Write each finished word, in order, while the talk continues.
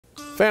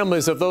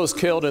Families of those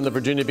killed in the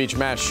Virginia Beach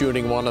mass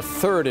shooting want a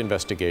third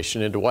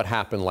investigation into what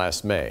happened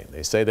last May.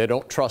 They say they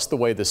don't trust the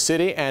way the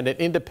city and an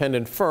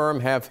independent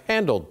firm have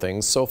handled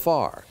things so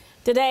far.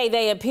 Today,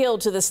 they appealed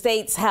to the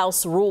state's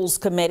House Rules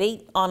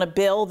Committee on a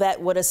bill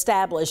that would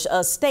establish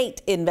a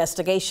state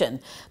investigation.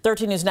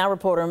 13 News Now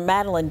reporter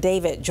Madeline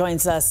David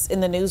joins us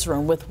in the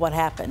newsroom with what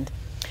happened.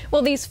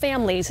 Well, these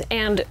families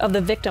and of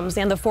the victims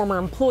and the former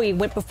employee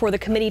went before the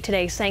committee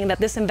today saying that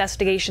this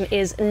investigation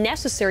is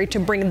necessary to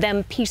bring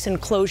them peace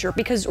and closure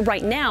because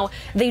right now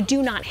they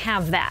do not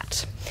have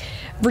that.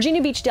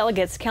 Virginia Beach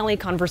delegates Kelly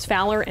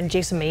Converse-Fowler and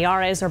Jason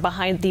Mayares are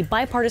behind the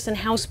bipartisan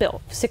House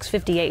Bill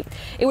 658.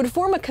 It would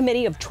form a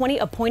committee of 20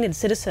 appointed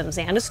citizens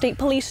and a state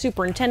police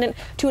superintendent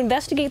to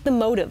investigate the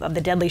motive of the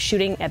deadly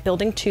shooting at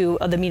Building 2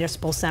 of the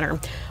Municipal Center.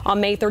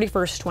 On May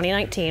 31st,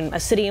 2019, a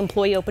city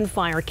employee opened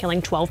fire,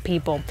 killing 12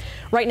 people.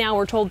 Right now,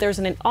 we're told there's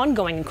an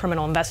ongoing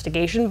criminal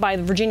investigation by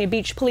the Virginia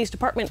Beach Police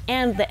Department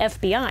and the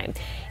FBI.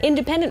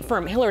 Independent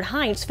firm Hillard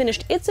Heights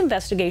finished its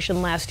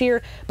investigation last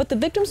year, but the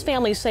victims'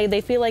 families say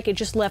they feel like it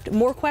just left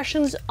more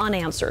questions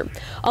unanswered.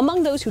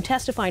 Among those who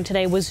testified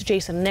today was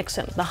Jason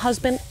Nixon, the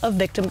husband of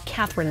victim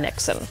Catherine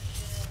Nixon.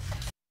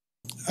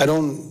 I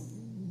don't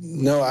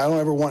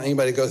ever want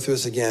anybody to go through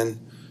this again.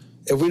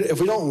 If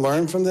we don't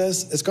learn from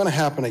this, it's going to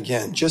happen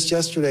again. Just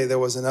yesterday, there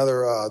was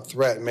another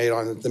threat made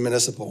on the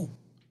municipal.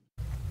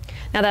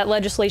 Now, that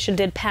legislation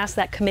did pass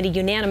that committee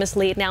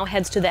unanimously. It now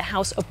heads to the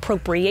House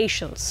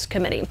Appropriations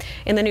Committee.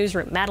 In the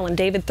newsroom, Madeline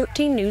David,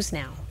 13 News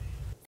Now.